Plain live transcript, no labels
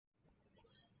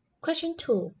Question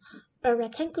 2. A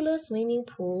rectangular swimming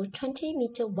pool 20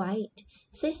 meter wide,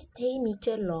 60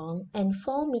 meter long, and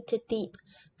 4 meter deep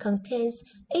contains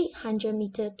 800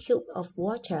 meter cube of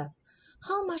water.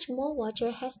 How much more water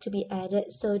has to be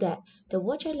added so that the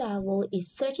water level is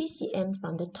 30 cm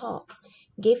from the top?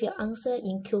 Give your answer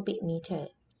in cubic meter.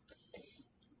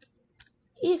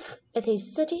 If it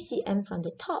is 30 cm from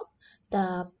the top,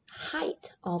 the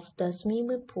height of the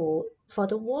swimming pool for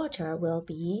the water will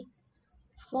be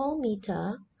 4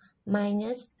 meter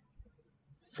minus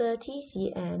 30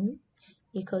 cm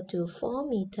equal to 4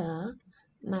 meter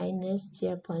minus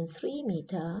 0.3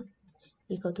 meter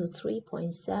equal to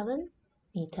 3.7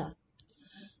 meter.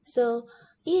 So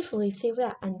if we figure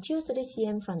out until 30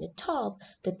 cm from the top,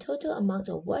 the total amount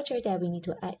of water that we need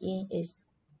to add in is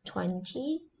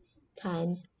 20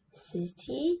 times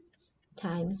 60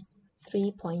 times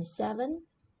 3.7.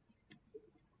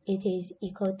 It is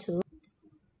equal to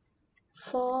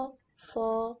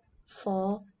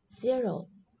 4440.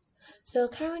 So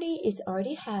currently it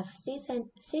already have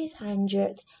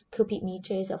 600 cubic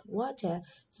meters of water.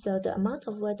 So the amount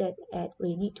of water that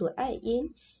we need to add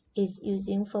in is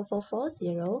using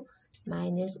 4440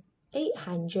 minus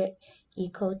 800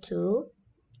 equal to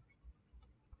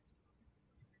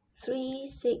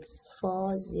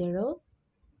 3640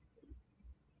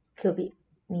 cubic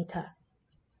meter.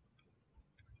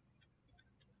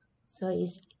 So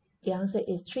the answer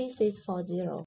is 3640.